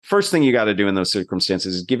first thing you got to do in those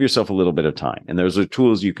circumstances is give yourself a little bit of time. And those are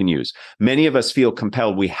tools you can use. Many of us feel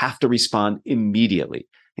compelled. We have to respond immediately.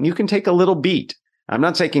 And you can take a little beat. I'm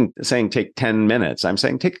not saying take 10 minutes. I'm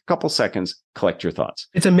saying take a couple seconds, collect your thoughts.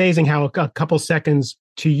 It's amazing how a couple seconds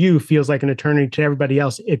to you feels like an eternity. To everybody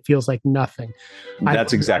else, it feels like nothing.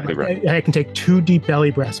 That's exactly right. I can take 2 deep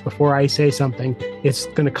belly breaths before I say something. It's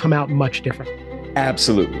going to come out much different.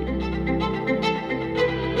 Absolutely.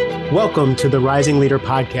 Welcome to the Rising Leader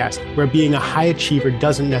Podcast, where being a high achiever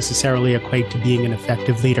doesn't necessarily equate to being an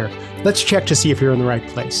effective leader. Let's check to see if you're in the right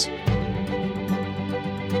place.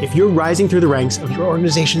 If you're rising through the ranks of your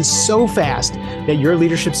organization so fast that your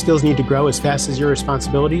leadership skills need to grow as fast as your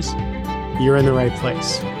responsibilities, you're in the right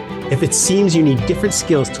place. If it seems you need different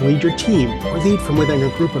skills to lead your team or lead from within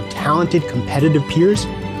a group of talented, competitive peers,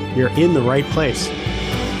 you're in the right place.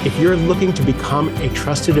 If you're looking to become a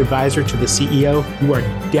trusted advisor to the CEO, you are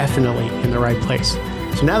definitely in the right place.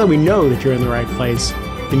 So now that we know that you're in the right place,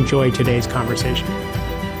 enjoy today's conversation.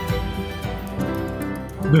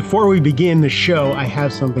 Before we begin the show, I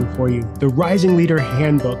have something for you. The Rising Leader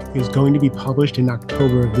Handbook is going to be published in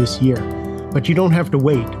October of this year, but you don't have to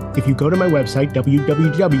wait. If you go to my website,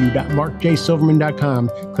 www.markjsilverman.com,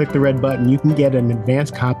 click the red button, you can get an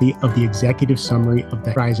advanced copy of the executive summary of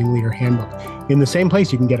the Rising Leader Handbook. In the same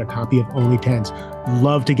place, you can get a copy of Only Tens.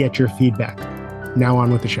 Love to get your feedback. Now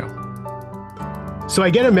on with the show. So I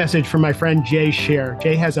get a message from my friend Jay Scher.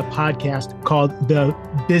 Jay has a podcast called the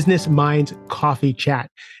Business Minds Coffee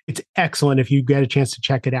Chat. It's excellent if you get a chance to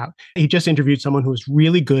check it out. He just interviewed someone who was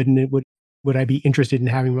really good, and would I be interested in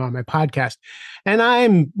having him on my podcast? And I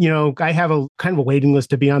have a kind of a waiting list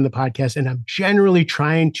to be on the podcast, and I'm generally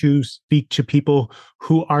trying to speak to people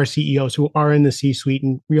who are CEOs, who are in the C-suite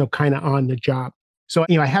and kind of on the job. So,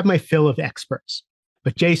 I have my fill of experts.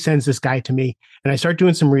 But Jay sends this guy to me, and I start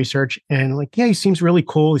doing some research, and he seems really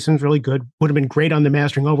cool. He seems really good. Would have been great on the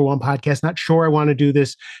Mastering Overwhelm podcast. Not sure I want to do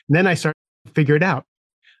this. And then I start to figure it out.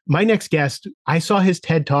 My next guest, I saw his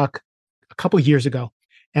TED Talk a couple of years ago,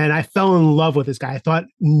 and I fell in love with this guy. I thought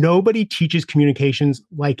nobody teaches communications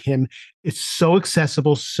like him. It's so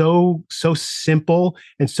accessible, so simple,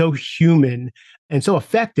 and so human, and so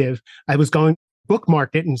effective. I was going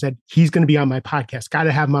bookmarked it and said, he's going to be on my podcast. Got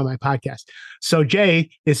to have him on my podcast. So Jay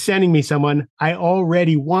is sending me someone I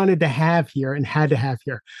already wanted to have here and had to have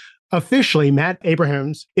here. Officially, Matt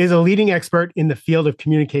Abrahams is a leading expert in the field of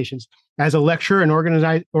communications. As a lecturer in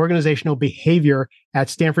organizational behavior at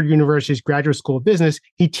Stanford University's Graduate School of Business,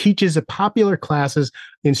 he teaches popular classes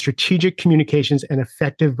in strategic communications and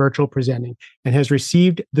effective virtual presenting, and has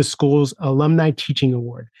received the school's Alumni Teaching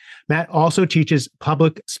Award. Matt also teaches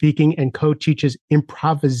public speaking and co-teaches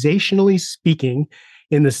improvisationally speaking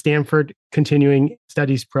in the Stanford Continuing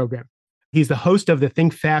Studies program. He's the host of the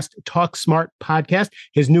Think Fast, Talk Smart podcast.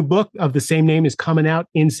 His new book of the same name is coming out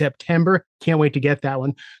in September. Can't wait to get that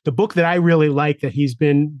one. The book that I really like that he's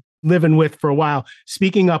been living with for a while,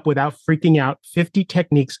 Speaking Up Without Freaking Out, 50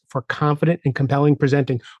 Techniques for Confident and Compelling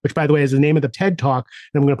Presenting, which, by the way, is the name of the TED Talk.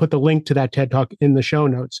 And I'm going to put the link to that TED Talk in the show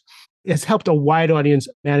notes. It's helped a wide audience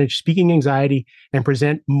manage speaking anxiety and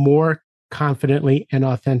present more confidently and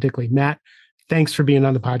authentically. Matt, thanks for being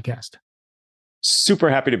on the podcast. Super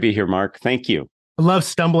happy to be here, Mark. Thank you. I love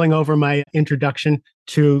stumbling over my introduction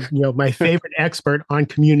to my favorite expert on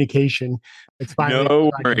communication. It's no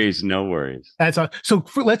worries. That's all. So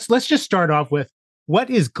let's just start off with, what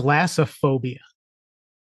is glossophobia?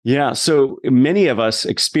 Yeah, so many of us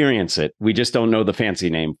experience it. We just don't know the fancy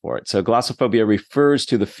name for it. So glossophobia refers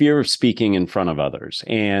to the fear of speaking in front of others.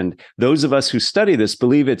 And those of us who study this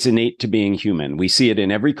believe it's innate to being human. We see it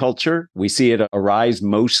in every culture. We see it arise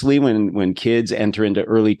mostly when kids enter into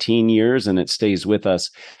early teen years, and it stays with us.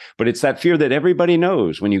 But it's that fear that everybody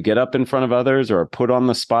knows when you get up in front of others or are put on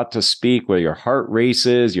the spot to speak, where your heart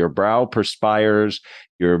races, your brow perspires,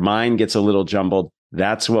 your mind gets a little jumbled.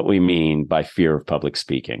 That's what we mean by fear of public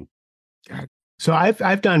speaking. So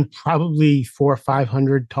I've done probably 400 or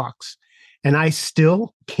 500 talks, and I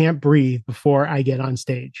still can't breathe before I get on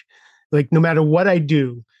stage. No matter what I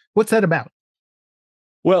do. What's that about?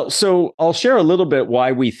 Well, so I'll share a little bit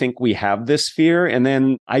why we think we have this fear, and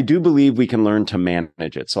then I do believe we can learn to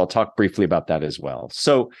manage it. So I'll talk briefly about that as well.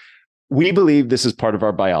 So we believe this is part of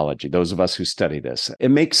our biology, those of us who study this.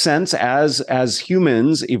 It makes sense. As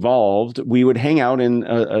humans evolved, we would hang out in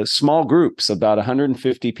small groups, about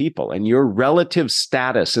 150 people, and your relative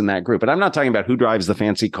status in that group. And I'm not talking about who drives the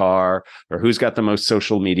fancy car or who's got the most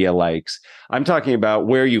social media likes. I'm talking about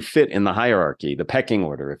where you fit in the hierarchy, the pecking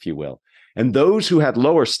order, if you will. And those who had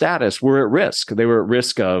lower status were at risk. They were at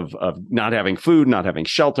risk of not having food, not having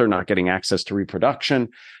shelter, not getting access to reproduction.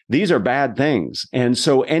 These are bad things. And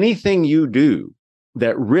so anything you do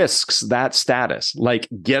that risks that status, like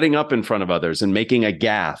getting up in front of others and making a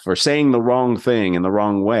gaffe or saying the wrong thing in the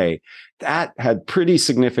wrong way, that had pretty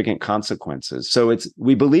significant consequences. So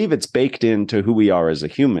we believe it's baked into who we are as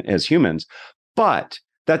humans, but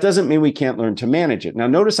that doesn't mean we can't learn to manage it. Now,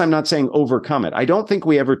 notice I'm not saying overcome it. I don't think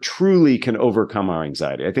we ever truly can overcome our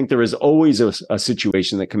anxiety. I think there is always a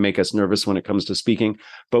situation that can make us nervous when it comes to speaking,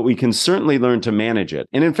 but we can certainly learn to manage it.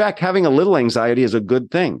 And in fact, having a little anxiety is a good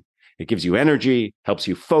thing. It gives you energy, helps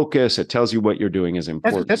you focus. It tells you what you're doing is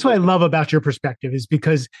important. That's what I love about your perspective, is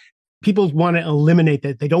because people want to eliminate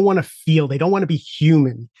that. They don't want to feel, they don't want to be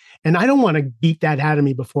human. And I don't want to beat that out of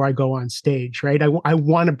me before I go on stage, right? I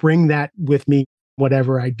want to bring that with me,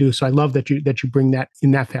 whatever I do. So I love that you bring that in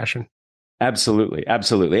that fashion. Absolutely.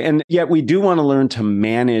 Absolutely. And yet we do want to learn to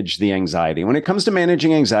manage the anxiety. When it comes to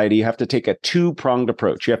managing anxiety, you have to take a two-pronged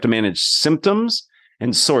approach. You have to manage symptoms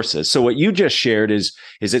and sources. So what you just shared is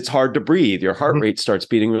it's hard to breathe. Your heart rate starts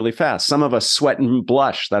beating really fast. Some of us sweat and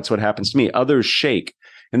blush. That's what happens to me. Others shake.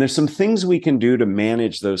 And there's some things we can do to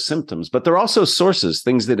manage those symptoms, but there are also sources,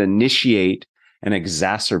 things that initiate and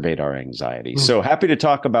exacerbate our anxiety. So happy to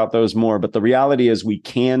talk about those more, but the reality is we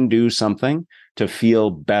can do something to feel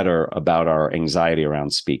better about our anxiety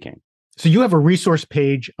around speaking. So you have a resource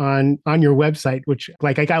page on your website, which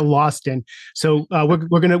I got lost in. So we're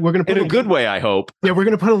gonna put in a good way, I hope. Yeah, we're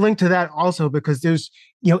gonna put a link to that also, because there's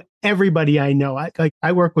everybody I know.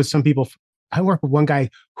 I work with some people. I work with one guy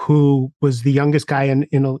who was the youngest guy on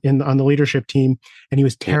the leadership team, and he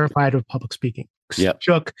was terrified of public speaking.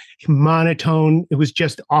 Shook, monotone. It was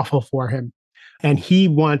just awful for him. And he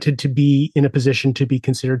wanted to be in a position to be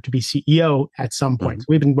considered to be CEO at some point. So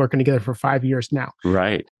we've been working together for 5 years now.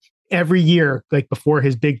 Right. Every year, before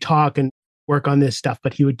his big talk and work on this stuff,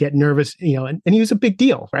 but he would get nervous, and he was a big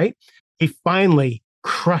deal, right? He finally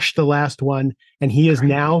crushed the last one, and he is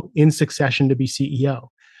now in succession to be CEO.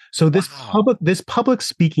 So this public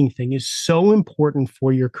speaking thing is so important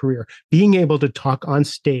for your career. Being able to talk on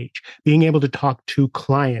stage, being able to talk to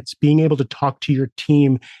clients, being able to talk to your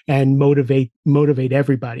team and motivate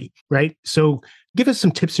everybody, right? So give us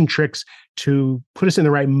some tips and tricks to put us in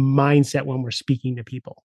the right mindset when we're speaking to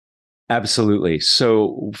people. Absolutely.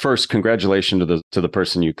 So first, congratulations to the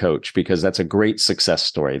person you coach, because that's a great success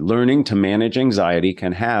story. Learning to manage anxiety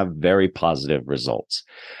can have very positive results.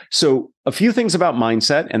 So a few things about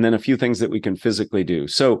mindset, and then a few things that we can physically do.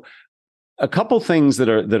 So a couple things that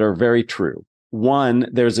are very true. One,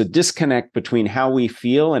 there's a disconnect between how we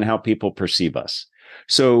feel and how people perceive us.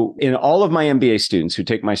 So in all of my MBA students who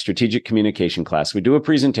take my strategic communication class, we do a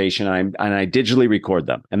presentation and I digitally record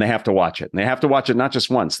them, and they have to watch it. And they have to watch it not just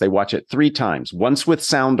once, they watch it 3 times, once with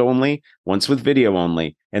sound only, once with video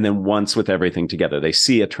only, and then once with everything together. They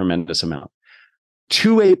see a tremendous amount.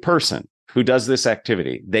 To a person who does this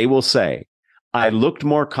activity, they will say, I looked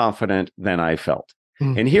more confident than I felt.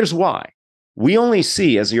 And here's why. We only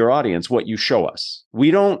see, as your audience, what you show us.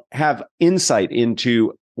 We don't have insight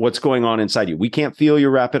into what's going on inside you. We can't feel your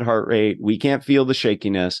rapid heart rate. We can't feel the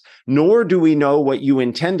shakiness, nor do we know what you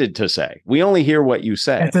intended to say. We only hear what you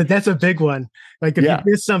say. That's a big one. If you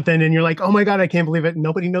miss something and you're like, oh my God, I can't believe it.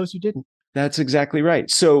 Nobody knows you didn't. That's exactly right.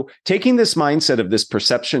 So taking this mindset of this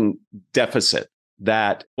perception deficit,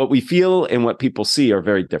 that what we feel and what people see are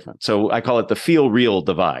very different. So I call it the feel real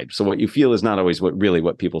divide. So what you feel is not always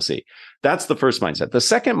what people see. That's the first mindset. The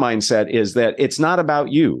second mindset is that it's not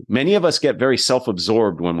about you. Many of us get very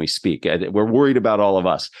self-absorbed when we speak. We're worried about all of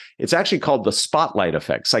us. It's actually called the spotlight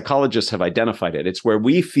effect. Psychologists have identified it. It's where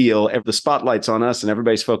we feel the spotlight's on us and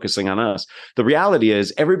everybody's focusing on us. The reality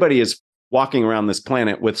is everybody is walking around this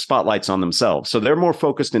planet with spotlights on themselves. So they're more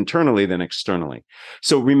focused internally than externally.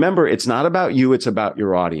 So remember, it's not about you, it's about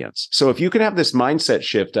your audience. So if you can have this mindset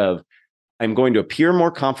shift of, I'm going to appear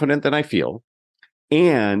more confident than I feel,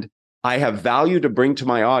 and I have value to bring to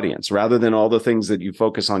my audience rather than all the things that you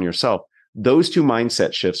focus on yourself, those two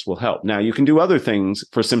mindset shifts will help. Now, you can do other things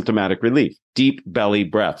for symptomatic relief. Deep belly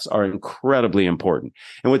breaths are incredibly important.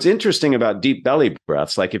 And what's interesting about deep belly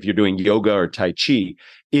breaths, like if you're doing yoga or Tai Chi,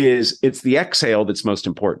 is it's the exhale that's most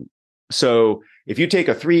important. So if you take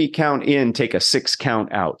a 3 count in, take a 6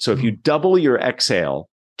 count out. So if you double your exhale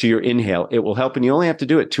to your inhale, it will help. And you only have to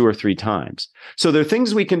do it 2 or 3 times. So there are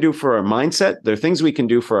things we can do for our mindset. There are things we can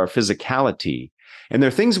do for our physicality. And there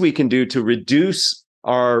are things we can do to reduce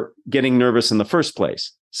our getting nervous in the first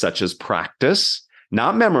place, such as practice,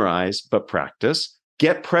 not memorize, but practice.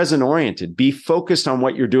 Get present oriented. Be focused on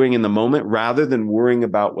what you're doing in the moment rather than worrying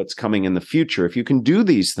about what's coming in the future. If you can do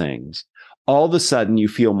these things, all of a sudden you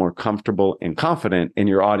feel more comfortable and confident, and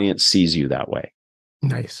your audience sees you that way.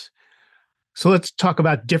 Nice. So let's talk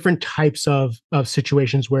about different types of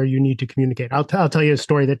situations where you need to communicate. I'll tell you a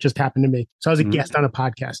story that just happened to me. So I was a guest on a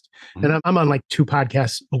podcast, and I'm on like 2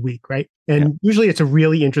 podcasts a week, right? And usually it's a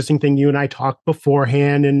really interesting thing. You and I talked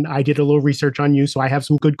beforehand, and I did a little research on you, so I have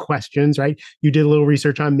some good questions, right? You did a little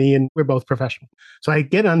research on me, and we're both professional. So I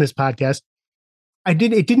get on this podcast. It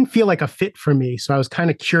didn't feel like a fit for me, so I was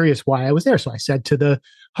kind of curious why I was there. So I said to the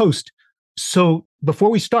host, so before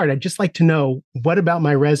we start, I'd just like to know, what about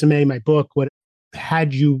my resume, my book, what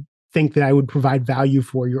had you think that I would provide value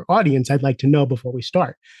for your audience? I'd like to know before we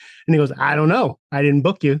start. And he goes, I don't know. I didn't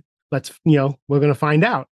book you. We're going to find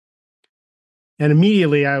out. And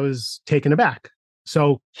immediately I was taken aback.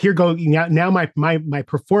 So here go. Now my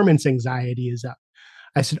performance anxiety is up.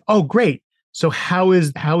 I said, oh, great. So how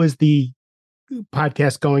is the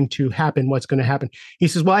podcast going to happen? What's going to happen? He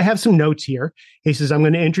says, well, I have some notes here. He says, I'm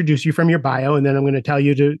going to introduce you from your bio, and then I'm going to tell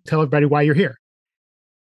you to tell everybody why you're here.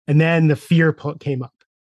 And then the fear came up,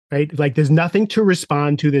 right? Like there's nothing to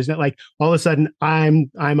respond to. There's not like all of a sudden I'm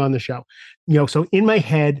on the show, so in my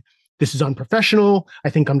head, this is unprofessional. I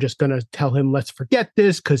think I'm just going to tell him, let's forget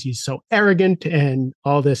this because he's so arrogant and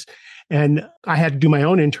all this. And I had to do my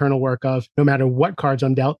own internal work of no matter what cards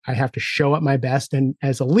I'm dealt, I have to show up my best. And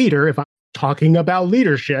as a leader, if I'm talking about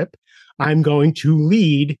leadership, I'm going to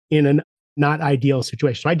lead in a not ideal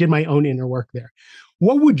situation. So I did my own inner work there.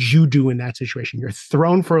 What would you do in that situation? You're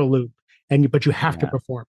thrown for a loop, but you have to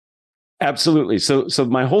perform. Absolutely. So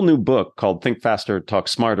my whole new book called Think Faster, Talk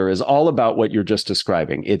Smarter is all about what you're just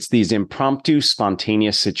describing. It's these impromptu,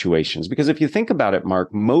 spontaneous situations. Because if you think about it,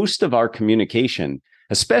 Mark, most of our communication,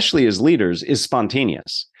 especially as leaders, is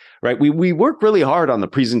spontaneous. Right? We work really hard on the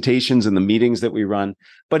presentations and the meetings that we run,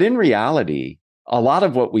 but in reality, a lot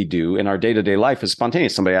of what we do in our day-to-day life is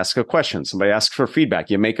spontaneous. Somebody asks a question, somebody asks for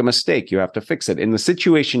feedback, you make a mistake, you have to fix it. And the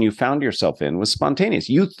situation you found yourself in was spontaneous.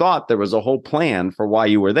 You thought there was a whole plan for why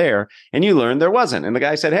you were there, and you learned there wasn't. And the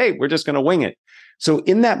guy said, hey, we're just going to wing it. So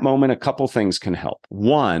in that moment, a couple things can help.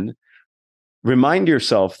 One, remind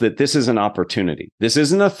yourself that this is an opportunity. This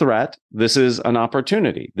isn't a threat. This is an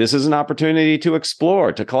opportunity. This is an opportunity to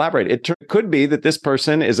explore, to collaborate. It could be that this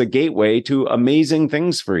person is a gateway to amazing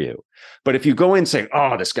things for you. But if you go in saying,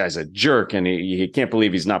 oh, this guy's a jerk and he can't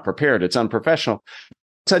believe he's not prepared, it's unprofessional,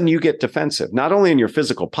 sudden you get defensive, not only in your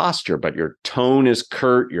physical posture, but your tone is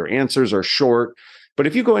curt, your answers are short. But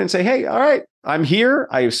if you go in and say, hey, all right, I'm here,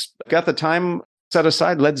 I've got the time set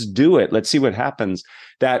aside, let's do it, let's see what happens.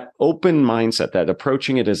 That open mindset, that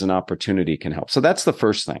approaching it as an opportunity can help. So that's the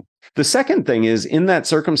first thing. The second thing is, in that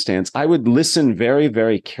circumstance, I would listen very,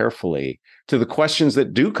 very carefully to the questions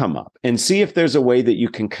that do come up and see if there's a way that you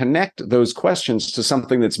can connect those questions to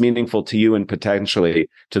something that's meaningful to you and potentially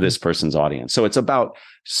to this person's audience. So it's about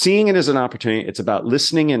seeing it as an opportunity. It's about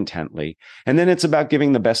listening intently. And then it's about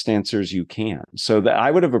giving the best answers you can. So that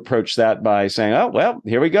I would have approached that by saying, oh, well,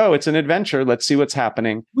 here we go. It's an adventure. Let's see what's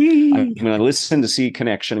happening. I'm going to listen to see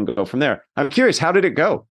connection and go from there. I'm curious, how did it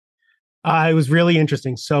go? It was really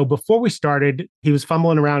interesting. So before we started, he was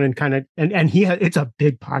fumbling around and kind of, and it's a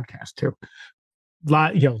big podcast too.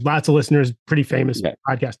 Lots of listeners, pretty famous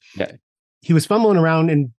podcast. Yeah. He was fumbling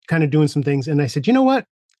around and kind of doing some things. And I said, you know what?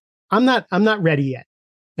 I'm not ready yet.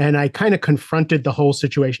 And I kind of confronted the whole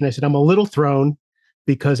situation. I said, I'm a little thrown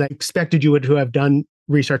because I expected you to have done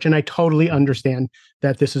research. And I totally understand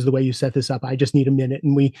that this is the way you set this up. I just need a minute.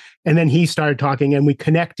 And then he started talking and we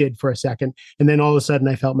connected for a second. And then all of a sudden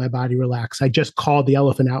I felt my body relax. I just called the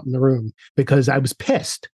elephant out in the room because I was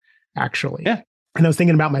pissed, actually. Yeah. And I was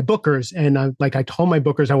thinking about my bookers. And I told my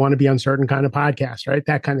bookers I want to be on certain kind of podcasts, right?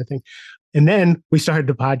 That kind of thing. And then we started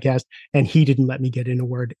the podcast and he didn't let me get in a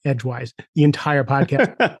word edgewise. The entire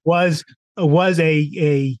podcast was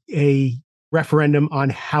a referendum on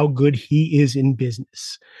how good he is in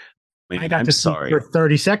business. I got to speak for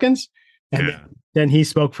 30 seconds and then he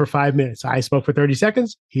spoke for 5 minutes. I spoke for 30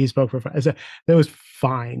 seconds. He spoke for 5. That was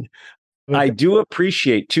fine. I do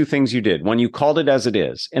appreciate 2 things you did. One, you called it as it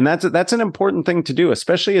is. And that's an important thing to do,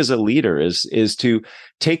 especially as a leader, is to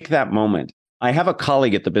take that moment. I have a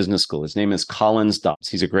colleague at the business school. His name is Collins Dodds.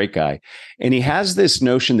 He's a great guy. And he has this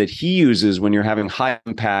notion that he uses when you're having high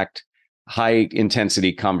impact, high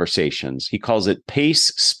intensity conversations. He calls it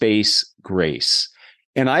pace, space, grace.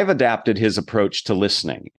 And I've adapted his approach to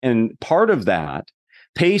listening. And part of that,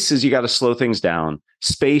 pace is you got to slow things down.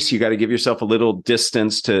 Space, you got to give yourself a little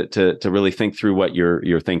distance to really think through what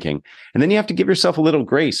you're thinking. And then you have to give yourself a little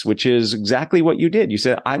grace, which is exactly what you did. You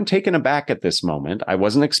said, I'm taken aback at this moment. I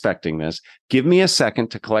wasn't expecting this. Give me a second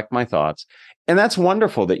to collect my thoughts. And that's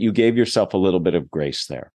wonderful that you gave yourself a little bit of grace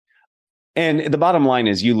there. And the bottom line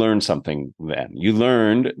is you learned something then. You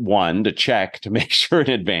learned, one, to check to make sure in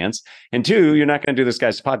advance. And two, you're not going to do this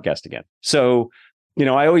guy's podcast again. So,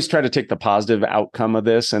 I always try to take the positive outcome of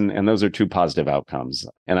this. And those are two positive outcomes.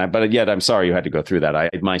 But yet I'm sorry you had to go through that. I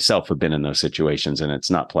myself have been in those situations and it's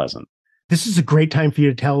not pleasant. This is a great time for you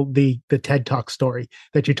to tell the TED Talk story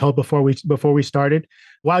that you told before we started.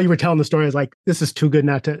 While you were telling the story, I was like, this is too good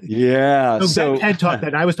not to. Yeah. So that TED Talk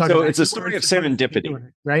that I was talking about. So it's a story of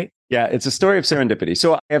serendipity, right? Yeah, it's a story of serendipity.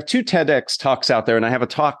 So I have 2 TEDx talks out there, and I have a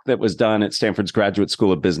talk that was done at Stanford's Graduate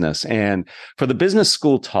School of Business. And for the business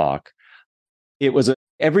school talk, it was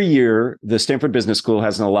every year, the Stanford Business School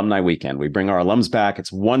has an alumni weekend. We bring our alums back.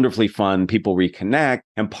 It's wonderfully fun. People reconnect.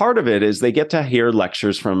 And part of it is they get to hear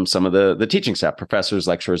lectures from some of the teaching staff, professors,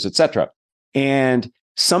 lecturers, et cetera. And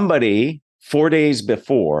somebody 4 days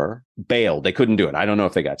before bailed. They couldn't do it. I don't know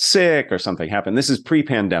if they got sick or something happened. This is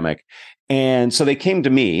pre-pandemic. And so they came to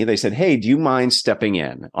me. They said, hey, do you mind stepping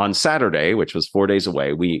in on Saturday, which was 4 days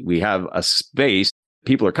away? We have a space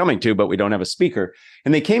people are coming to, but we don't have a speaker.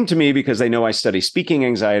 And they came to me because they know I study speaking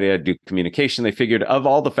anxiety. I do communication. They figured of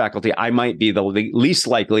all the faculty, I might be the least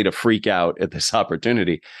likely to freak out at this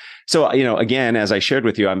opportunity. So, again, as I shared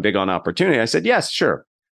with you, I'm big on opportunity. I said, yes, sure.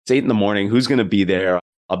 It's 8 a.m. Who's going to be there?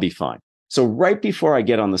 I'll be fine. So right before I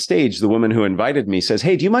get on the stage, the woman who invited me says,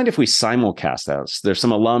 hey, do you mind if we simulcast that? There's some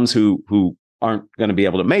alums who aren't going to be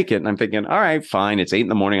able to make it. And I'm thinking, all right, fine. It's 8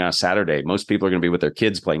 a.m. on a Saturday. Most people are going to be with their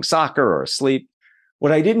kids playing soccer or asleep.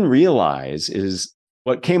 What I didn't realize is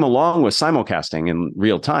what came along with simulcasting in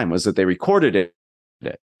real time was that they recorded it.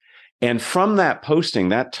 And from that posting,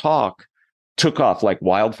 that talk took off like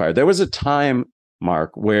wildfire. There was a time,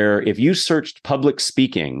 Mark, where if you searched public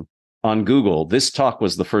speaking on Google, this talk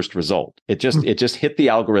was the first result. It just hit the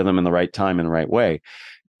algorithm in the right time, in the right way.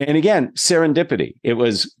 And again, serendipity. It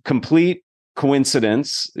was complete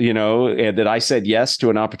coincidence, that I said yes to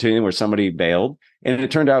an opportunity where somebody bailed. And it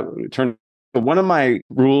turned out one of my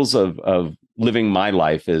rules of living my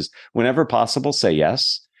life is whenever possible, say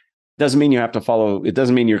yes. Doesn't mean you have to follow. It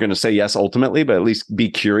doesn't mean you're going to say yes ultimately, but at least be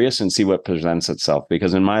curious and see what presents itself.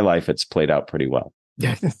 Because in my life, it's played out pretty well.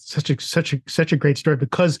 Yeah, it's such a great story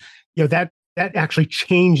because that actually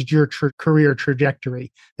changed your career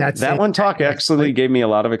trajectory. That one talk actually gave me a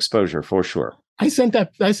lot of exposure for sure. I sent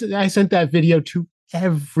that video to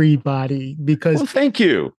everybody because thank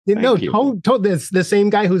you. Told the same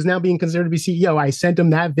guy who's now being considered to be CEO. I sent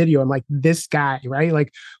him that video. I'm like, this guy, right?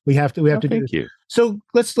 Like we have to do this. Thank you. So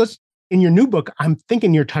let's in your new book, I'm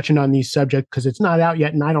thinking you're touching on these subjects because it's not out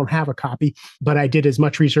yet and I don't have a copy, but I did as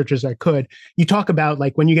much research as I could. You talk about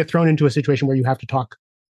like when you get thrown into a situation where you have to talk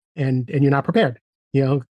and you're not prepared.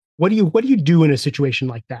 What do you do in a situation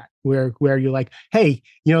like that where you're like, hey,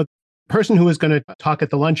 the person who is going to talk at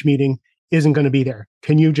the lunch meeting isn't going to be there.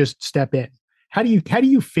 Can you just step in? How do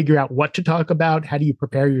you figure out what to talk about? How do you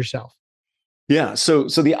prepare yourself? Yeah. So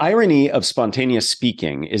the irony of spontaneous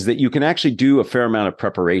speaking is that you can actually do a fair amount of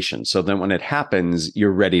preparation so that when it happens,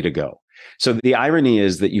 you're ready to go. So the irony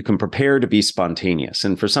is that you can prepare to be spontaneous.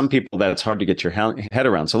 And for some people, that's hard to get your head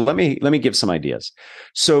around. So let me give some ideas.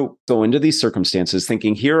 So go into these circumstances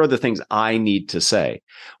thinking, here are the things I need to say.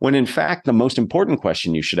 When in fact, the most important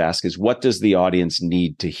question you should ask is, what does the audience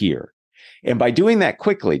need to hear? And by doing that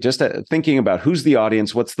quickly, just thinking about who's the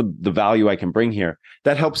audience, what's the value I can bring here,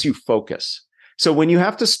 that helps you focus. So when you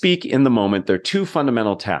have to speak in the moment, there are 2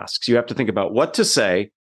 fundamental tasks. You have to think about what to say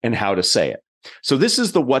and how to say it. So this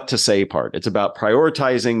is the what to say part. It's about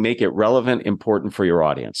prioritizing, make it relevant, important for your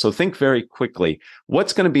audience. So think very quickly,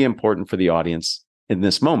 what's going to be important for the audience in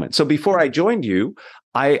this moment? So before I joined you,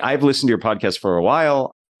 I've listened to your podcast for a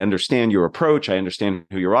while, understand your approach. I understand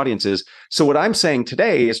who your audience is. So what I'm saying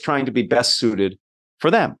today is trying to be best suited for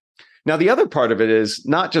them. Now, the other part of it is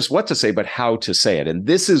not just what to say, but how to say it. And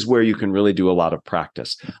this is where you can really do a lot of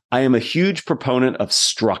practice. I am a huge proponent of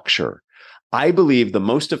structure. I believe the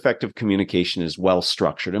most effective communication is well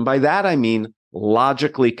structured. And by that, I mean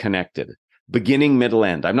logically connected, beginning, middle,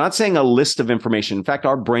 end. I'm not saying a list of information. In fact,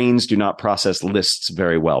 our brains do not process lists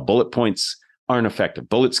very well. Bullet points aren't effective.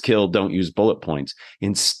 Bullets kill, don't use bullet points.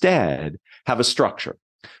 Instead, have a structure.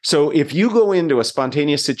 So if you go into a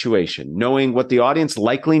spontaneous situation, knowing what the audience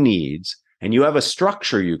likely needs, and you have a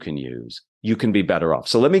structure you can use, you can be better off.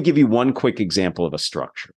 So let me give you one quick example of a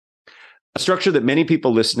structure. A structure that many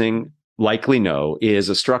people listening likely know is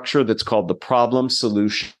a structure that's called the problem,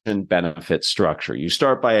 solution, benefit structure. You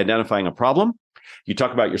start by identifying a problem. You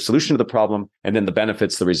talk about your solution to the problem and then the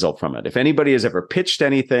benefits that result from it. If anybody has ever pitched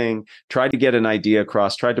anything, tried to get an idea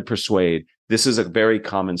across, tried to persuade, this is a very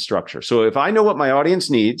common structure. So if I know what my audience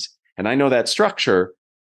needs and I know that structure,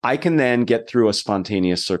 I can then get through a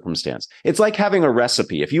spontaneous circumstance. It's like having a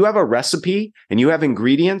recipe. If you have a recipe and you have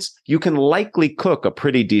ingredients, you can likely cook a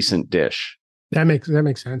pretty decent dish. That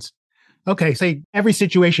makes sense. Okay, so every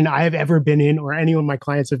situation I have ever been in, or any of my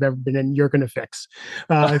clients have ever been in, you're going to fix.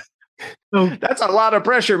 So that's a lot of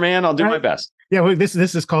pressure, man. I'll do my best. Yeah, well, this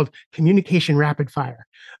is called communication rapid fire.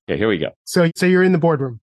 Okay, here we go. So you're in the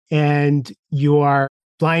boardroom and you are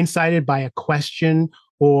blindsided by a question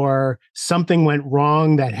or something went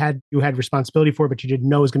wrong that you had responsibility for, but you didn't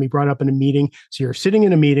know was going to be brought up in a meeting. So you're sitting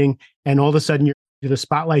in a meeting, and all of a sudden the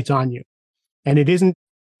spotlight's on you, and it isn't.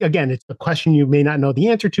 Again, it's a question you may not know the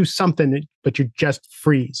answer to, something, but you just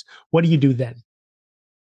freeze. What do you do then?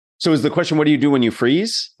 So is the question, what do you do when you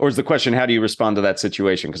freeze? Or is the question, how do you respond to that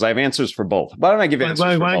situation? Because I have answers for both. Why don't I give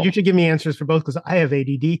answers for both? You should give me answers for both, because I have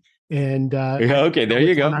ADD. And okay, there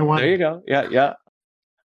you go. There you go. Yeah.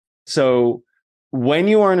 So when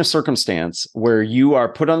you are in a circumstance where you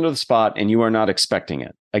are put under the spot and you are not expecting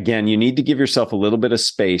it, again, you need to give yourself a little bit of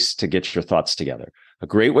space to get your thoughts together. A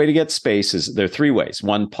great way to get space is, there are three ways.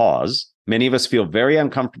 One, pause. Many of us feel very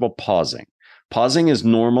uncomfortable pausing. Pausing is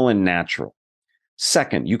normal and natural.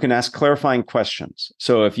 Second, you can ask clarifying questions.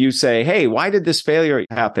 So if you say, hey, why did this failure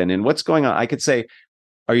happen and what's going on? I could say,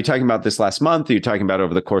 are you talking about this last month? Are you talking about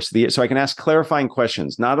over the course of the year? So I can ask clarifying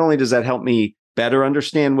questions. Not only does that help me better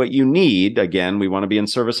understand what you need, again, we want to be in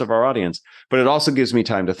service of our audience, but it also gives me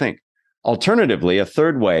time to think. Alternatively, a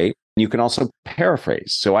third way, you can also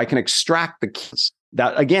paraphrase. So I can extract the keys.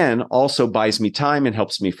 That, again, also buys me time and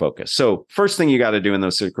helps me focus. So first thing you got to do in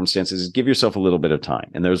those circumstances is give yourself a little bit of time.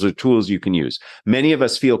 And those are tools you can use. Many of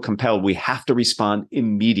us feel compelled. We have to respond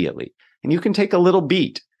immediately. And you can take a little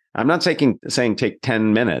beat. I'm not saying take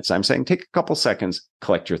 10 minutes. I'm saying take a couple seconds,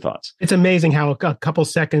 collect your thoughts. It's amazing how a couple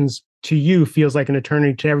seconds to you feels like an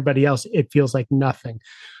eternity. To everybody else, it feels like nothing.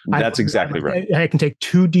 That's exactly right. I can take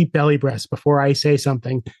 2 deep belly breaths before I say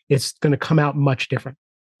something. It's going to come out much different.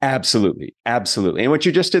 Absolutely. Absolutely. And what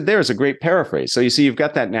you just did there is a great paraphrase. So you see, you've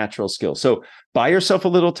got that natural skill. So buy yourself a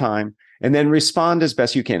little time and then respond as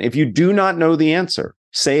best you can. If you do not know the answer,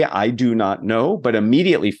 say, I do not know, but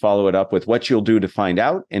immediately follow it up with what you'll do to find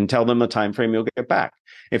out and tell them the time frame you'll get back.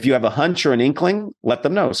 If you have a hunch or an inkling, let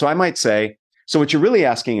them know. So I might say, so what you're really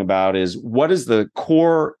asking about is, what is the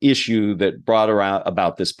core issue that brought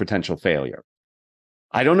about this potential failure?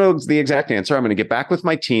 I don't know the exact answer. I'm going to get back with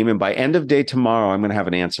my team, and by end of day tomorrow, I'm going to have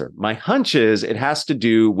an answer. My hunch is it has to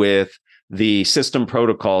do with the system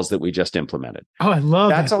protocols that we just implemented. Oh, I love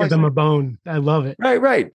that. Give them a bone. I love it.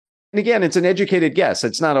 Right. And again, it's an educated guess.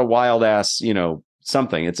 It's not a wild ass,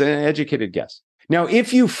 something. It's an educated guess. Now,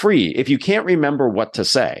 if you can't remember what to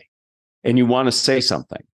say and you want to say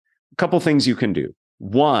something, a couple things you can do.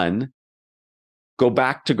 One, go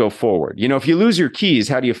back to go forward. If you lose your keys,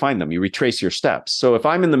 how do you find them? You retrace your steps. So if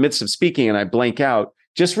I'm in the midst of speaking and I blank out,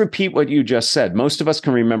 just repeat what you just said. Most of us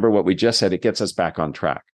can remember what we just said. It gets us back on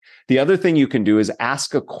track. The other thing you can do is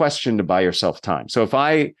ask a question to buy yourself time. So if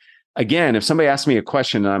somebody asks me a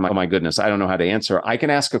question and I'm like, oh my goodness, I don't know how to answer, I can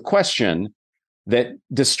ask a question that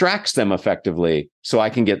distracts them effectively so I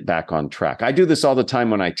can get back on track. I do this all the time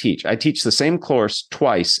when I teach. I teach the same course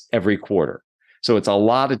twice every quarter. So it's a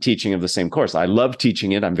lot of teaching of the same course. I love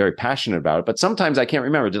teaching it. I'm very passionate about it, but sometimes I can't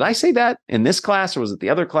remember. Did I say that in this class or was it the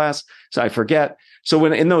other class? So I forget. So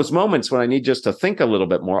when in those moments when I need just to think a little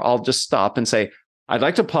bit more, I'll just stop and say, I'd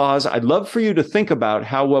like to pause. I'd love for you to think about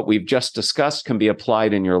how what we've just discussed can be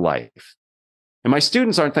applied in your life. And my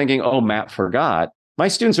students aren't thinking, oh, Matt forgot. My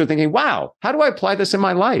students are thinking, wow, how do I apply this in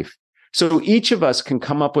my life? So each of us can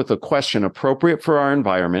come up with a question appropriate for our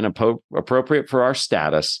environment, appropriate for our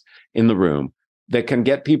status in the room, that can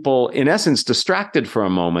get people, in essence, distracted for a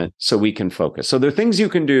moment so we can focus. So there are things you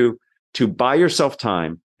can do to buy yourself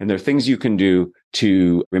time, and there are things you can do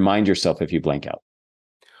to remind yourself if you blank out.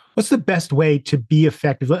 What's the best way to be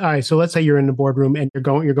effective? All right, so let's say you're in the boardroom and you're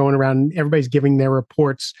going around and everybody's giving their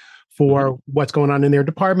reports for what's going on in their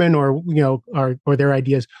department or their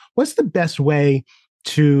ideas. What's the best way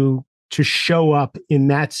to show up in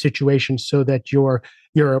that situation so that you're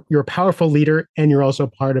a powerful leader and you're also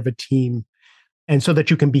part of a team, and so that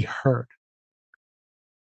you can be heard?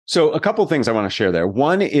 So a couple of things I want to share there.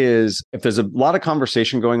 One is, if there's a lot of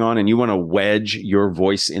conversation going on and you want to wedge your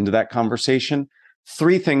voice into that conversation,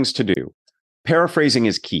 3 things to do. Paraphrasing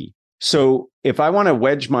is key. So if I want to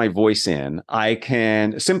wedge my voice in, I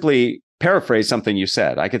can simply paraphrase something you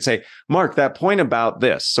said. I could say, Mark, that point about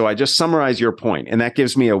this. So I just summarize your point, and that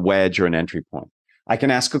gives me a wedge or an entry point. I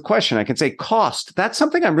can ask a question. I can say, cost. That's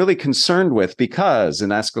something I'm really concerned with because,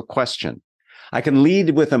 and ask a question. I can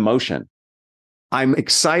lead with emotion. I'm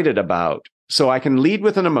excited about. So I can lead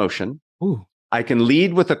with an emotion. Ooh. I can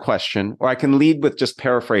lead with a question, or I can lead with just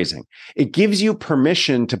paraphrasing. It gives you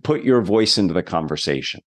permission to put your voice into the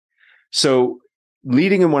conversation. So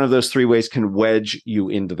leading in one of those three ways can wedge you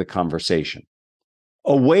into the conversation.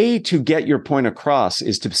 A way to get your point across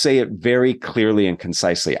is to say it very clearly and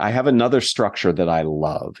concisely. I have another structure that I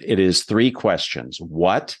love. It is three questions.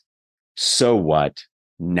 What? So what?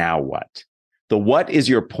 Now what? The what is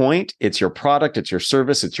your point. It's your product. It's your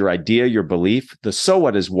service. It's your idea, your belief. The so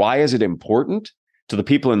what is why is it important to the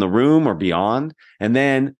people in the room or beyond? And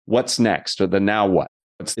then what's next, or the now what?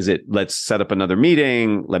 Is it, let's set up another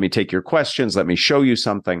meeting. Let me take your questions. Let me show you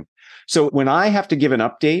something. So when I have to give an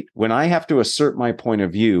update, when I have to assert my point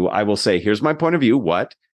of view, I will say, here's my point of view.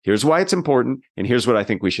 What? Here's why it's important. And here's what I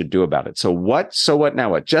think we should do about it. So what, so what,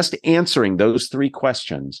 now what? Just answering those three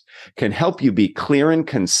questions can help you be clear and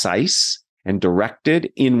concise and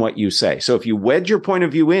directed in what you say. So if you wedge your point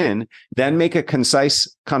of view in, then make a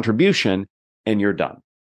concise contribution, and you're done.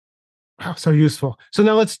 Wow, so useful. So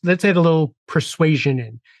now let's add a little persuasion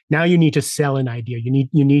in. Now you need to sell an idea. You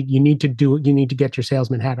need to get your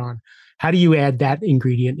salesman hat on. How do you add that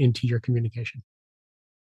ingredient into your communication?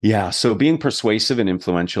 Yeah, so being persuasive and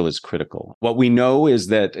influential is critical. What we know is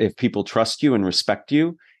that if people trust you and respect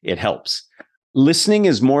you, it helps. Listening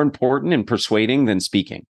is more important in persuading than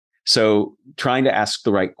speaking. So trying to ask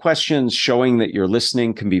the right questions, showing that you're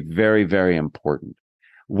listening can be very, very important.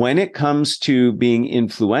 When it comes to being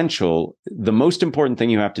influential, the most important thing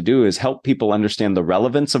you have to do is help people understand the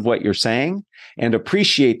relevance of what you're saying and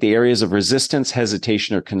appreciate the areas of resistance,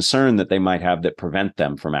 hesitation, or concern that they might have that prevent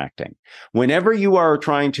them from acting. Whenever you are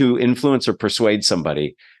trying to influence or persuade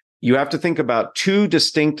somebody, you have to think about two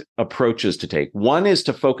distinct approaches to take. One is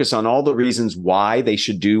to focus on all the reasons why they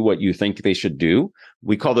should do what you think they should do.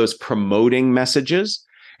 We call those promoting messages.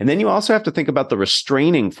 And then you also have to think about the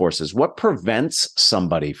restraining forces. What prevents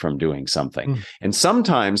somebody from doing something? And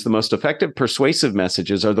sometimes the most effective persuasive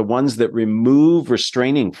messages are the ones that remove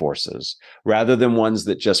restraining forces rather than ones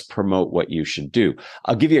that just promote what you should do.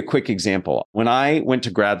 I'll give you a quick example. When I went to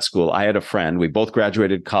grad school, I had a friend. We both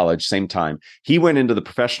graduated college same time. He went into the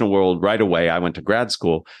professional world right away. I went to grad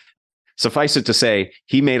school. Suffice it to say,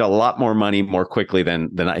 he made a lot more money more quickly than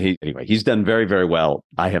I. Anyway, he's done very, very well.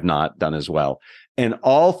 I have not done as well. And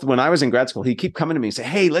when I was in grad school, he'd keep coming to me and say,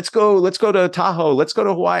 hey, let's go to Tahoe. Let's go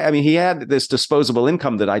to Hawaii. I mean, he had this disposable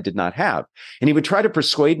income that I did not have. And he would try to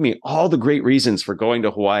persuade me all the great reasons for going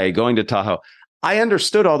to Hawaii, going to Tahoe. I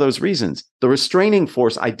understood all those reasons. The restraining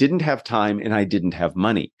force, I didn't have time and I didn't have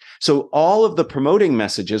money. So all of the promoting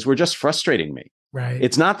messages were just frustrating me. Right.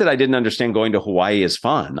 It's not that I didn't understand going to Hawaii is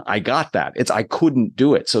fun. I got that. I couldn't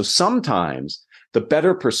do it. So sometimes the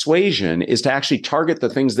better persuasion is to actually target the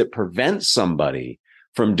things that prevent somebody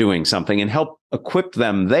from doing something and help equip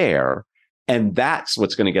them there. And that's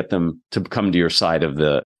what's going to get them to come to your side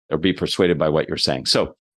or be persuaded by what you're saying.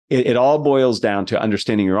 So it all boils down to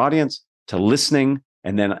understanding your audience, to listening,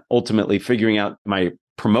 and then ultimately figuring out, am I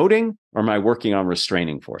promoting or am I working on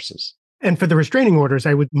restraining forces? And for the restraining orders,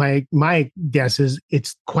 my guess is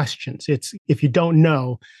it's questions. It's, if you don't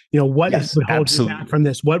know, what is what holds you back from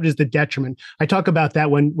this? What is the detriment? I talk about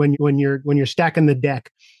that when you're stacking the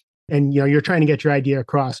deck and you're trying to get your idea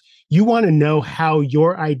across. You want to know how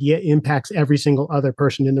your idea impacts every single other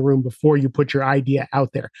person in the room before you put your idea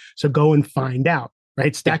out there. So go and find out,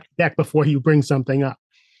 right? Stack the deck before you bring something up.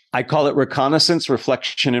 I call it reconnaissance,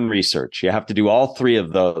 reflection, and research. You have to do all three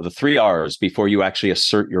of the three R's before you actually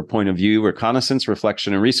assert your point of view: reconnaissance,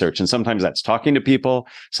 reflection, and research. And sometimes that's talking to people.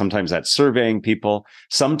 Sometimes that's surveying people.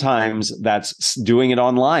 Sometimes that's doing it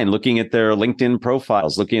online, looking at their LinkedIn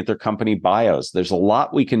profiles, looking at their company bios. There's a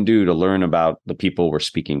lot we can do to learn about the people we're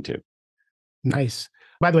speaking to. Nice.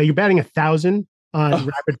 By the way, you're batting 1,000 on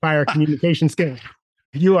rapid fire communication scale.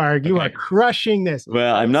 You are crushing this.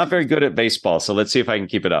 Well, I'm not very good at baseball, so let's see if I can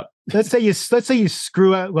keep it up. Let's say you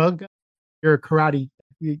screw up. Well, you're a karate.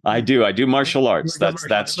 I do martial arts.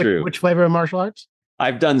 That's true. Which flavor of martial arts?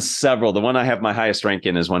 I've done several. The one I have my highest rank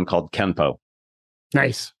in is one called Kenpo.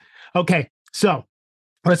 Nice. Okay, so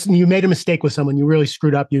you made a mistake with someone. You really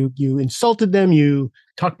screwed up. You insulted them. You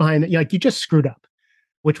talked behind it. You just screwed up,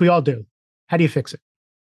 which we all do. How do you fix it?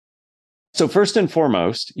 So first and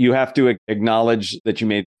foremost, you have to acknowledge that you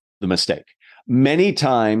made the mistake. Many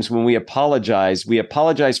times when we apologize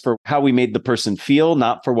for how we made the person feel,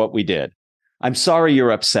 not for what we did. I'm sorry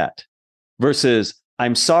you're upset versus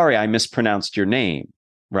I'm sorry I mispronounced your name,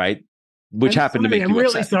 right? Which happened to make you upset.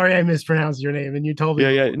 I'm really sorry I mispronounced your name and you told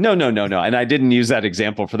me. Yeah. No. And I didn't use that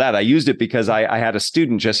example for that. I used it because I had a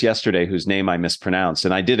student just yesterday whose name I mispronounced.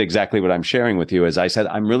 And I did exactly what I'm sharing with you. As I said,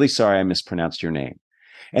 I'm really sorry I mispronounced your name.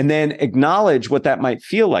 And then acknowledge what that might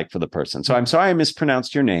feel like for the person. So I'm sorry I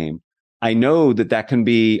mispronounced your name. I know that that can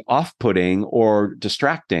be off-putting or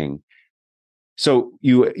distracting. So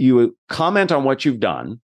you comment on what you've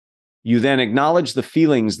done. You then acknowledge the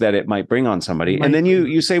feelings that it might bring on somebody. And then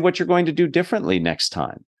you say what you're going to do differently next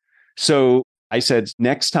time. So I said,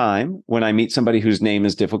 next time when I meet somebody whose name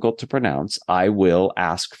is difficult to pronounce, I will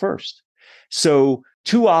ask first. So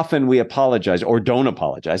too often we apologize or don't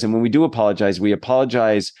apologize. And when we do apologize, we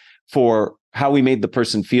apologize for how we made the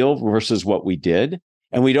person feel versus what we did.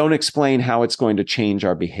 And we don't explain how it's going to change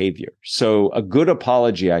our behavior. So a good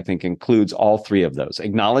apology, I think, includes all three of those: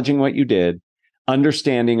 acknowledging what you did,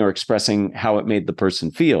 understanding or expressing how it made the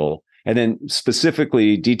person feel, and then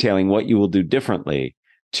specifically detailing what you will do differently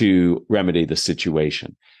to remedy the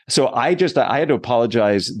situation. So I had to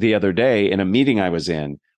apologize the other day in a meeting I was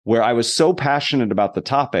in where I was so passionate about the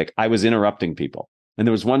topic, I was interrupting people. And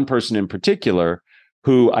there was one person in particular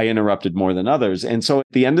who I interrupted more than others. And so at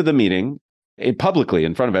the end of the meeting, publicly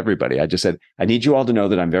in front of everybody, I just said, I need you all to know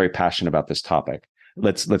that I'm very passionate about this topic.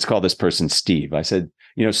 Let's call this person Steve. I said,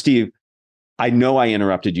 Steve, I know I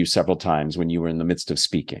interrupted you several times when you were in the midst of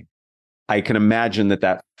speaking. I can imagine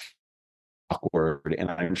that awkward. And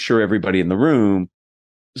I'm sure everybody in the room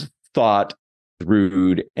thought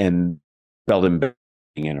rude and felt embarrassed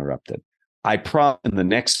being interrupted. I promise in the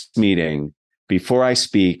next meeting, before I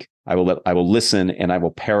speak, I will listen and I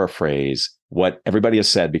will paraphrase what everybody has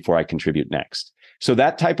said before I contribute next. So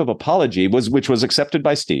that type of apology which was accepted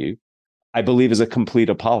by Steve, I believe is a complete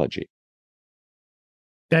apology.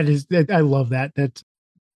 I love that. That's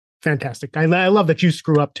fantastic. I love that you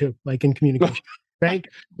screw up too, like in communication, right?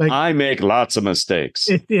 Like I make lots of mistakes.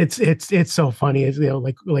 It's so funny. It's,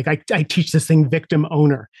 like I teach this thing, victim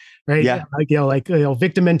owner, right? Yeah.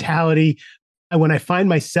 Victim mentality. And when I find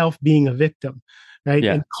myself being a victim, right,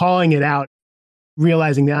 and calling it out,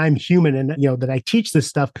 realizing that I'm human and that I teach this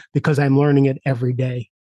stuff because I'm learning it every day,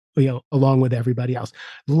 along with everybody else.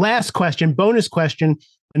 Last question, bonus question,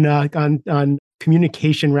 on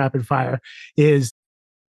communication rapid fire is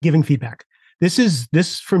giving feedback.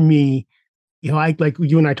 This for me, I like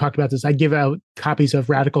you and I talked about this. I give out copies of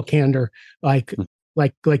Radical Candor, like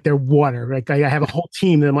they're water. Like I have a whole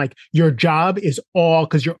team, and I'm like, your job is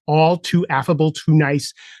because you're all too affable, too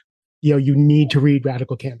nice. You need to read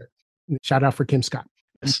Radical Candor. Shout out for Kim Scott.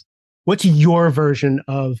 Yes. What's your version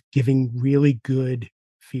of giving really good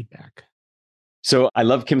feedback? So I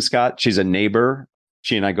love Kim Scott. She's a neighbor.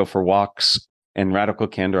 She and I go for walks. And Radical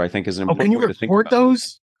Candor, I think, is an important. Can you record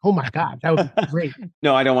those? Oh my God, that would be great.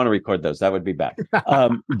 No, I don't want to record those. That would be bad.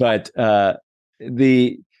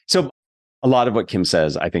 So a lot of what Kim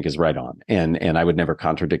says, I think, is right on, and I would never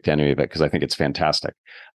contradict any of it because I think it's fantastic.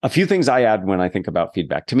 A few things I add when I think about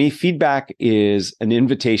feedback. To me, feedback is an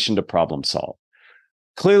invitation to problem solve.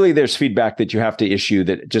 Clearly, there's feedback that you have to issue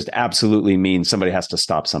that just absolutely means somebody has to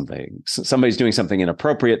stop something. Somebody's doing something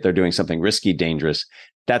inappropriate. They're doing something risky, dangerous.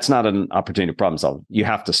 That's not an opportunity to problem solve. You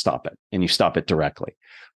have to stop it, and you stop it directly.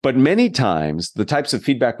 But many times, the types of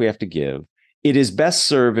feedback we have to give, it is best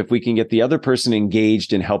served if we can get the other person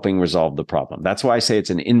engaged in helping resolve the problem. That's why I say it's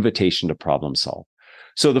an invitation to problem solve.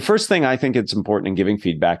 So the first thing I think it's important in giving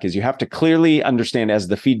feedback is you have to clearly understand as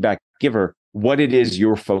the feedback giver what it is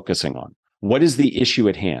you're focusing on. What is the issue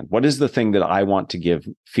at hand? What is the thing that I want to give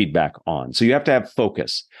feedback on? So you have to have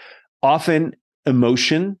focus. Often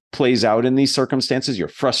emotion plays out in these circumstances. You're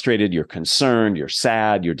frustrated, you're concerned, you're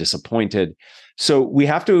sad, you're disappointed. So we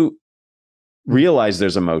have to realize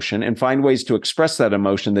there's emotion and find ways to express that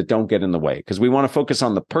emotion that don't get in the way, because we want to focus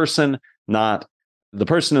on the person, not the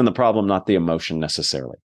person and the problem, not the emotion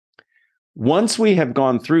necessarily. Once we have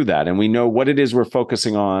gone through that and we know what it is we're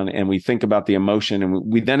focusing on and we think about the emotion, and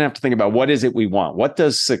we then have to think about what is it we want? What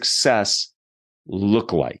does success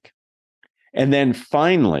look like? And then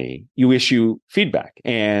finally, you issue feedback.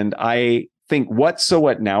 And I think what, so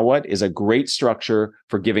what, now what is a great structure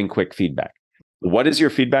for giving quick feedback. What is your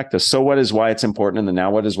feedback? The so what is why it's important. And the now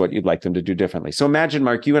what is what you'd like them to do differently. So imagine,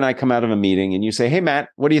 Mark, you and I come out of a meeting and you say, hey, Matt,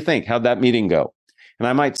 what do you think? How'd that meeting go? And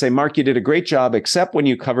I might say, Mark, you did a great job, except when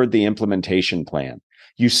you covered the implementation plan.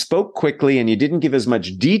 You spoke quickly and you didn't give as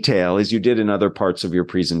much detail as you did in other parts of your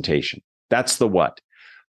presentation. That's the what.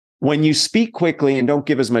 When you speak quickly and don't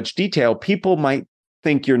give as much detail, people might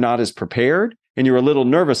think you're not as prepared and you're a little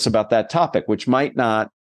nervous about that topic, which might not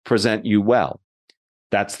present you well.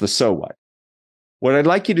 That's the so what. What I'd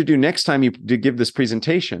like you to do next time you give this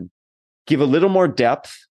presentation, give a little more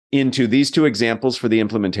depth into these two examples for the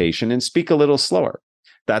implementation and speak a little slower.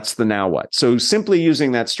 That's the now what. So simply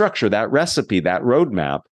using that structure, that recipe, that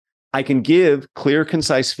roadmap, I can give clear,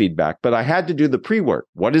 concise feedback, but I had to do the pre-work.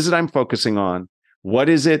 What is it I'm focusing on? What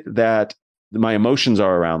is it that my emotions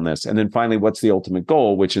are around this? And then finally, what's the ultimate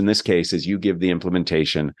goal, which in this case is you give the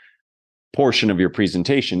implementation portion of your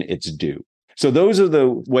presentation its due. So those are the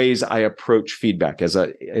ways I approach feedback as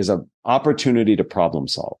a opportunity to problem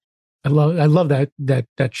solve. I love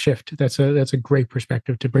that shift. That's a great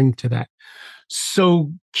perspective to bring to that.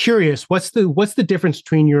 So curious, what's the difference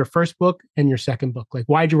between your first book and your second book? Like,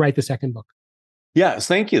 why'd you write the second book? Yes,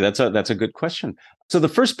 thank you. That's a good question. So the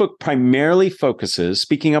first book primarily focuses,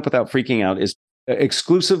 Speaking Up Without Freaking Out, is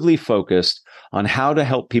exclusively focused on how to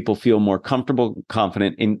help people feel more comfortable,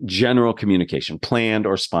 confident in general communication, planned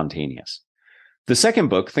or spontaneous. The second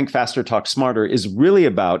book, Think Faster, Talk Smarter, is really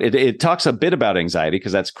about, it talks a bit about anxiety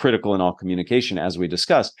because that's critical in all communication, as we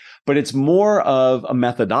discussed, but it's more of a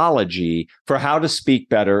methodology for how to speak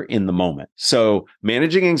better in the moment. So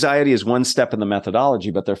managing anxiety is one step in the methodology,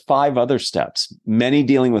 but there are 5 other steps, many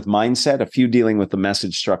dealing with mindset, a few dealing with the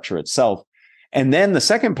message structure itself. And then the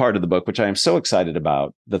second part of the book, which I am so excited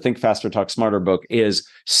about, the Think Faster, Talk Smarter book, is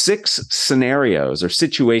 6 scenarios or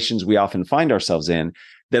situations we often find ourselves in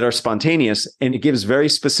that are spontaneous, and it gives very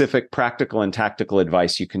specific practical and tactical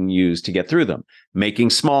advice you can use to get through them. Making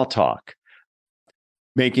small talk,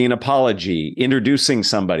 making an apology, introducing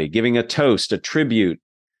somebody, giving a toast, a tribute,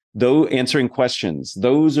 though answering questions.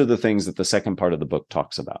 Those are the things that the second part of the book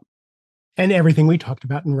talks about. And everything we talked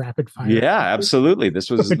about in rapid fire. Yeah, absolutely. This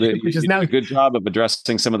was which is now a good job of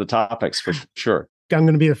addressing some of the topics for sure. I'm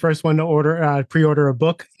going to be the first one to pre-order a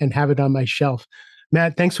book and have it on my shelf.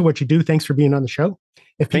 Matt, thanks for what you do. Thanks for being on the show.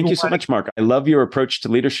 Thank you so much, Mark. I love your approach to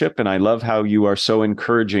leadership, and I love how you are so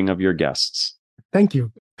encouraging of your guests. Thank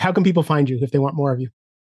you. How can people find you if they want more of you?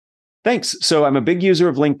 Thanks. So I'm a big user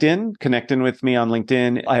of LinkedIn. Connecting with me on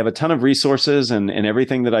LinkedIn. I have a ton of resources and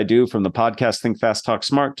everything that I do, from the podcast Think Fast, Talk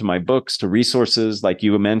Smart to my books to resources like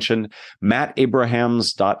you mentioned.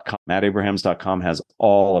 MattAbrahams.com. MattAbrahams.com has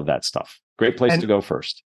all of that stuff. Great place to go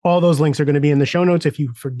first. All those links are going to be in the show notes. If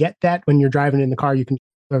you forget that when you're driving in the car, you can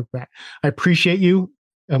go back. I appreciate you.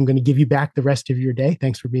 I'm going to give you back the rest of your day.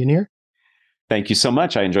 Thanks for being here. Thank you so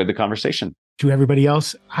much. I enjoyed the conversation. To everybody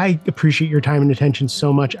else, I appreciate your time and attention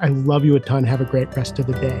so much. I love you a ton. Have a great rest of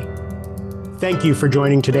the day. Thank you for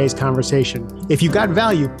joining today's conversation. If you got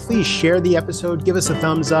value, please share the episode, give us a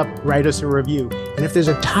thumbs up, write us a review. And if there's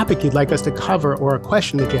a topic you'd like us to cover or a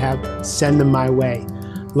question that you have, send them my way.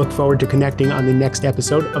 Look forward to connecting on the next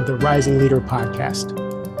episode of the Rising Leader Podcast.